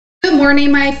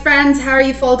morning, my friends. How are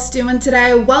you folks doing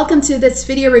today? Welcome to this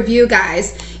video review,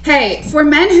 guys. Hey, for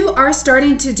men who are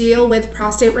starting to deal with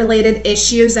prostate related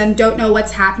issues and don't know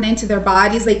what's happening to their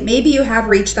bodies, like maybe you have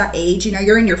reached that age, you know,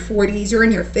 you're in your 40s, you're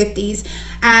in your 50s,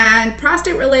 and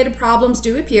prostate related problems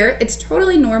do appear. It's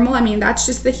totally normal. I mean, that's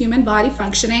just the human body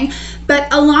functioning.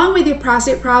 But along with your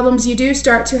prostate problems, you do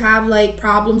start to have like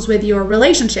problems with your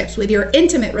relationships, with your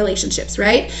intimate relationships,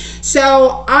 right?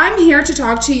 So I'm here to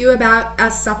talk to you about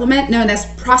a supplement known as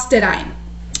Prostadine.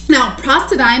 Now,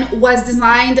 Prostadine was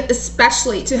designed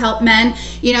especially to help men,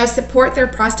 you know, support their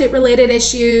prostate related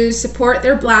issues, support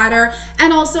their bladder,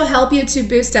 and also help you to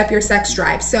boost up your sex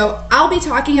drive. So I'll be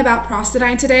talking about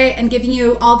Prostadine today and giving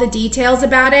you all the details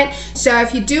about it. So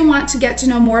if you do want to get to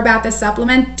know more about this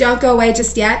supplement, don't go away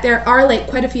just yet. There are like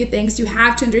quite a few things you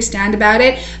have to understand about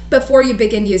it before you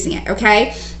begin using it,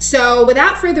 okay? So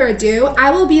without further ado,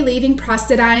 I will be leaving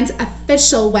Prostadine's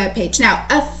official webpage. Now,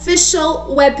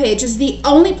 official webpage is the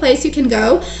only place you can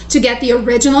go to get the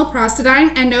original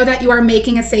Prostadine and know that you are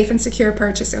making a safe and secure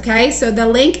purchase, okay? So the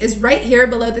link is right here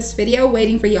below this video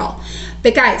waiting for y'all.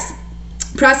 But guys,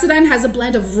 Prostadine has a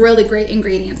blend of really great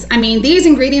ingredients. I mean, these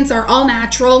ingredients are all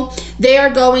natural. They are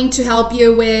going to help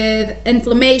you with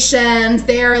inflammations.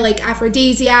 They're like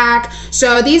aphrodisiac.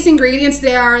 So these ingredients,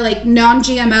 they are like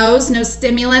non-GMOs, no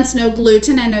stimulants, no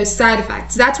gluten, and no side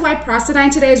effects. That's why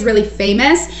Prostadine today is really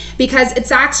famous, because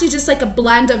it's actually just like a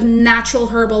blend of natural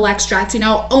herbal extracts, you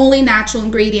know, only natural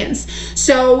ingredients.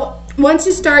 So once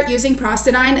you start using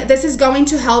Prostadine, this is going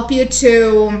to help you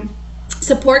to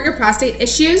support your prostate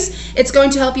issues. It's going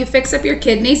to help you fix up your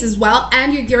kidneys as well,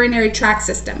 and your urinary tract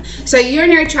system. So your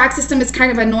urinary tract system is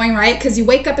kind of annoying, right? Because you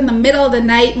wake up in the middle of the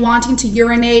night wanting to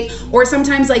urinate, or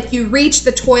sometimes like you reach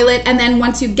the toilet and then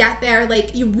once you get there,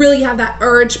 like you really have that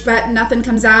urge but nothing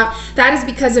comes out. That is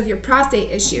because of your prostate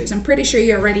issues. I'm pretty sure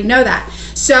you already know that.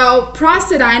 So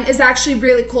Prostadine is actually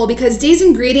really cool because these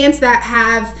ingredients that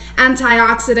have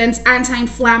antioxidants,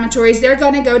 anti-inflammatories, they're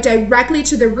going to go directly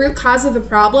to the root cause of the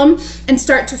problem and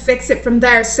start to fix it from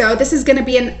there. So this is going to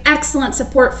be an excellent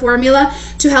support formula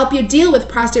to help you deal with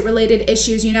prostate related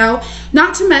issues, you know,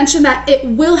 not to mention that it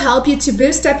will help you to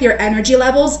boost up your energy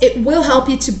levels. It will help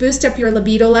you to boost up your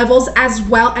libido levels as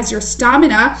well as your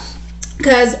stamina.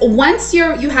 Because once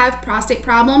you have prostate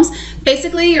problems,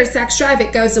 basically your sex drive,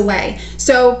 it goes away.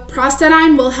 So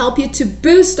Prostadine will help you to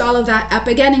boost all of that up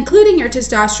again, including your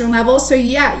testosterone levels. So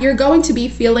yeah, you're going to be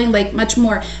feeling like much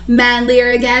more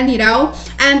manlier again, you know.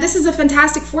 And this is a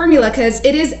fantastic formula because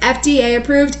it is FDA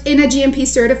approved in a GMP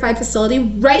certified facility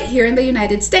right here in the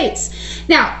United States.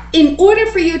 Now, in order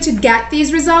for you to get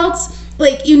these results,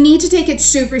 like you need to take it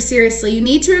super seriously. You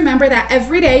need to remember that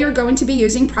every day you're going to be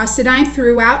using Prostadine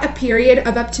throughout a period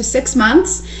of up to 6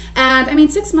 months. And I mean,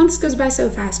 6 months goes by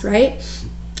so fast, right?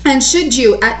 And should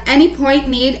you at any point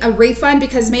need a refund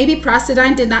because maybe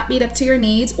Prostadine did not meet up to your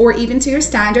needs or even to your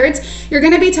standards, you're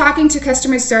going to be talking to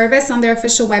customer service on their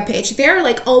official webpage. They're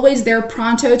like always there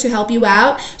pronto to help you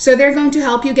out. So they're going to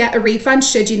help you get a refund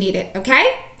should you need it,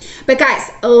 okay? But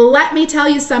guys, let me tell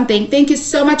you something. Thank you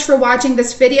so much for watching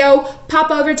this video. Pop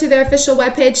over to their official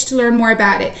webpage to learn more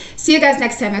about it. See you guys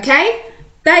next time, okay?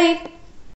 Bye.